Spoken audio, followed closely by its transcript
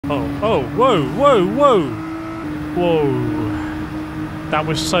Oh, whoa, whoa, whoa! Whoa. That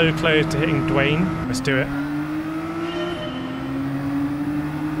was so close to hitting Dwayne. Let's do it.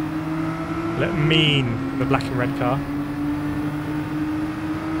 Let mean the black and red car.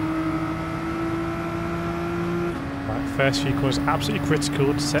 Right, first few corners absolutely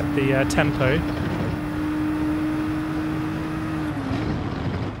critical to set the tempo.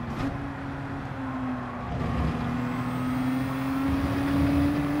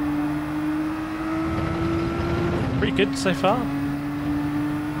 Pretty good so far.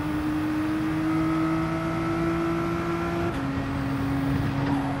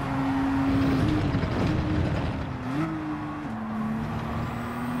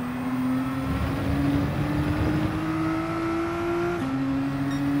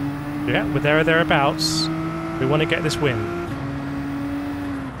 Yeah, we're there or thereabouts. We want to get this win.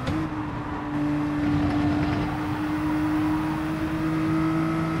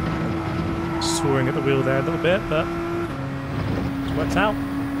 Soaring at the wheel there a little bit, but it's worked out.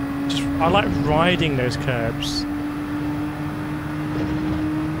 I like riding those curbs.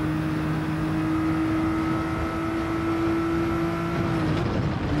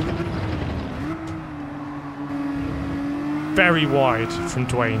 Very wide from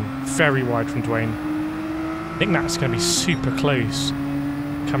Dwayne. Very wide from Dwayne. I think that's going to be super close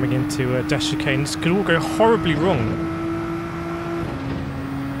coming into Dash Chicane. This could all go horribly wrong.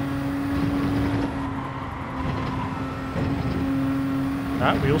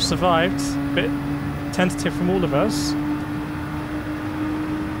 We all survived. A bit tentative from all of us.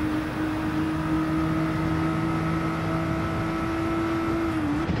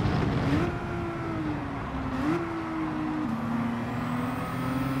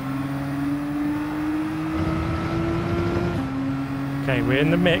 Okay, we're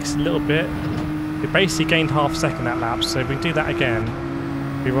in the mix a little bit. We basically gained half a second that lap, so if we do that again,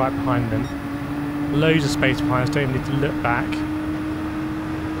 we'll be right behind them. Loads of space behind us, don't even need to look back.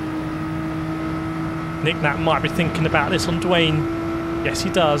 Nick Nat might be thinking about this on Dwayne. Yes, he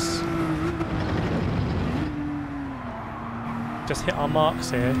does. Just hit our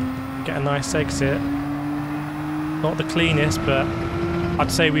marks here. Get a nice exit. Not the cleanest, but I'd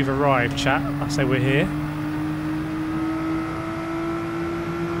say we've arrived, chat. I'd say we're here.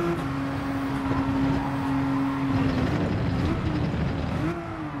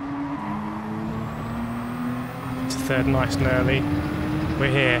 It's a third nice and early.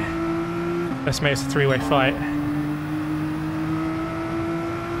 We're here. Let's make it a three-way fight.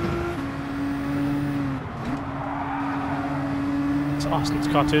 So Arsenal's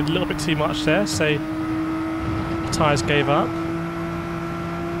car did a little bit too much there, so the tyres gave up.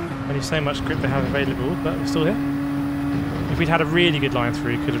 Only so much grip they have available, but we're still here. If we'd had a really good line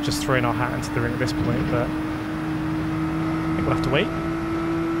through, we could have just thrown our hat into the ring at this point, but I think we'll have to wait.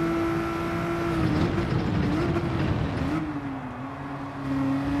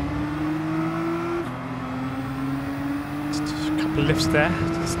 Lifts there,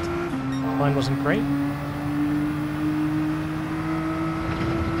 just line wasn't great.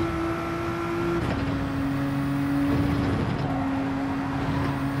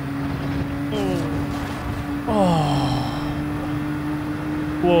 Oh,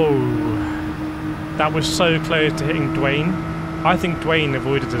 whoa! That was so close to hitting Dwayne. I think Dwayne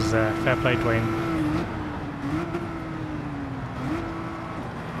avoided us there. Fair play, Dwayne.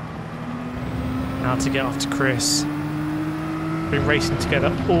 Now to get off to Chris. Been racing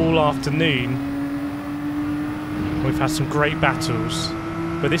together all afternoon. We've had some great battles,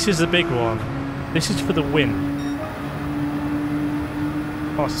 but this is the big one. This is for the win.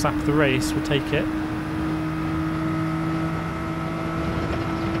 Fastest lap of the race, we'll take it.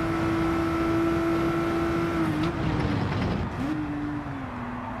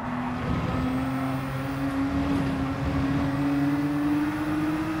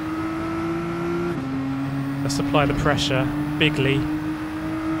 Let's apply the pressure. Bigly.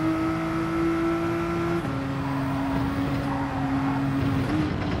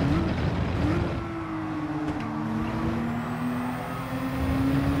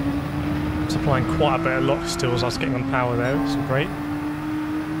 Supplying quite a bit of lock still as I was getting on power there, which is great.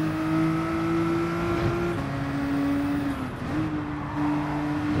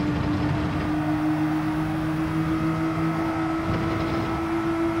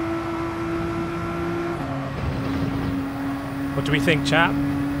 What do we think, chap?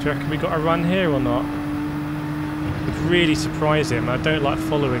 Do you reckon we got a run here or not? Would really surprise him. I don't like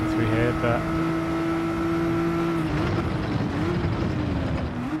following through here, but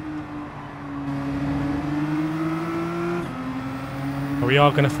we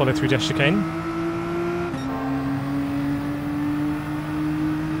are going to follow through Dash Chicane.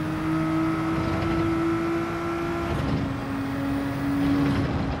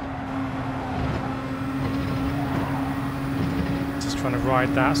 trying to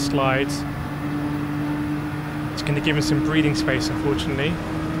ride that slide. It's going to give him some breathing space, unfortunately.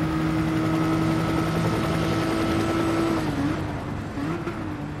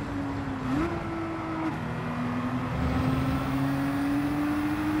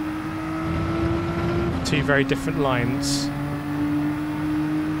 Two very different lines.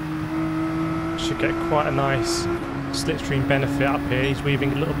 Should get quite a nice slipstream benefit up here. He's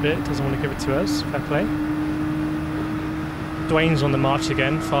weaving a little bit, doesn't want to give it to us. Fair play. Dwayne's on the march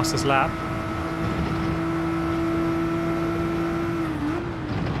again, fastest lap.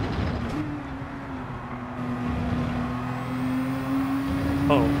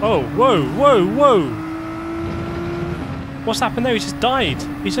 Oh, whoa, whoa, whoa! What's happened there? He just died.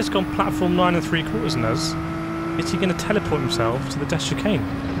 He's just gone platform 9 3/4 on us. Is he going to teleport himself to the death chicane?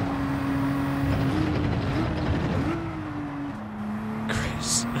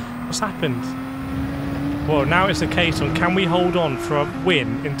 Chris, what's happened? Well, now it's a case on can we hold on for a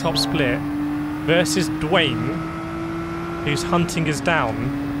win in top split versus Dwayne, who's hunting us down.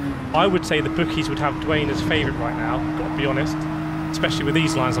 I would say the bookies would have Dwayne as favourite right now, got to be honest. Especially with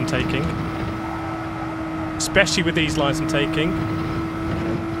these lines I'm taking. Especially with these lines I'm taking.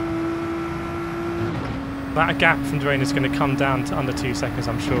 That gap from Dwayne is going to come down to under 2 seconds,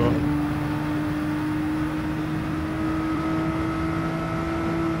 I'm sure.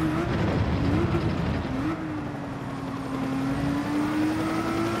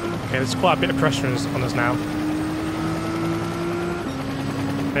 Okay, there's quite a bit of pressure on us now.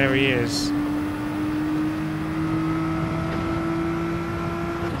 There he is.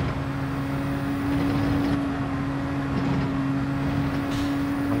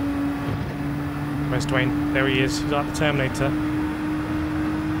 Where's Dwayne? There he is. He's like the Terminator.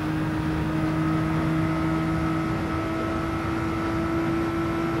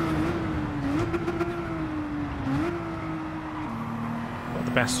 Not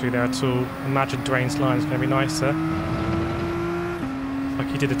the best through there at all. Imagine Dwayne's line is going to be nicer. Like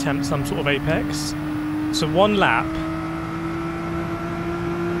he did attempt some sort of apex. So one lap.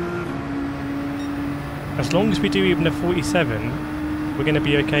 As long as we do even a 47, we're going to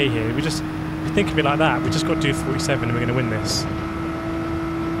be okay here. We just think of it like that. We just got to do 47 and we're going to win this.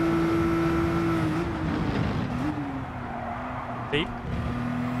 See?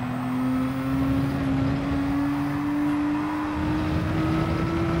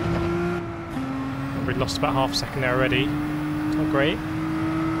 We lost about half a second there already. Not great.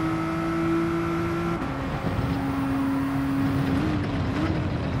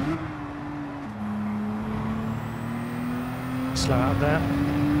 Slow out there.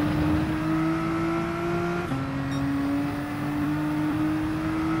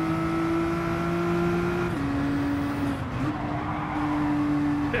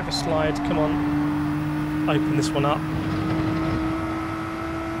 Bit of a slide, come on. Open this one up.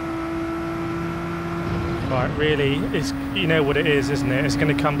 Right, really, it's, you know what it is, isn't it? It's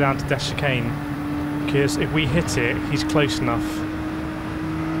going to come down to death chicane. Because if we hit it, he's close enough.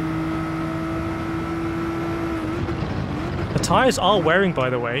 The tyres are wearing, by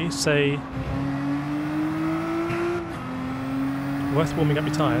the way, so worth warming up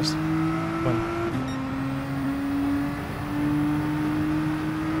your tyres. Come on.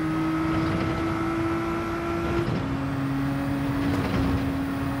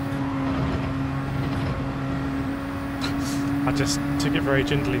 I just took it very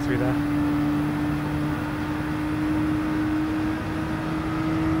gingerly through there.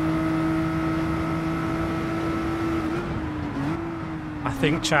 I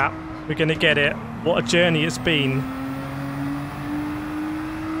think, chat, we're going to get it. What a journey it's been.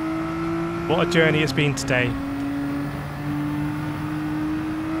 What a journey it's been today.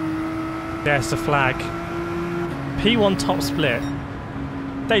 There's the flag. P1 top split.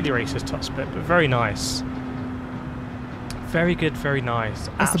 Daily races top split, but very nice. Very good, very nice.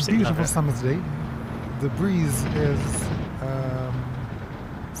 It's a beautiful summer's day. The breeze is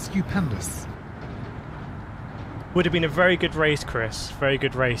stupendous. Would have been a very good race, Chris. Very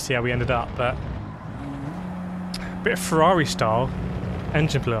good race. Yeah, we ended up, but a bit of Ferrari style.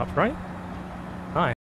 Engine blew up, right? Nice.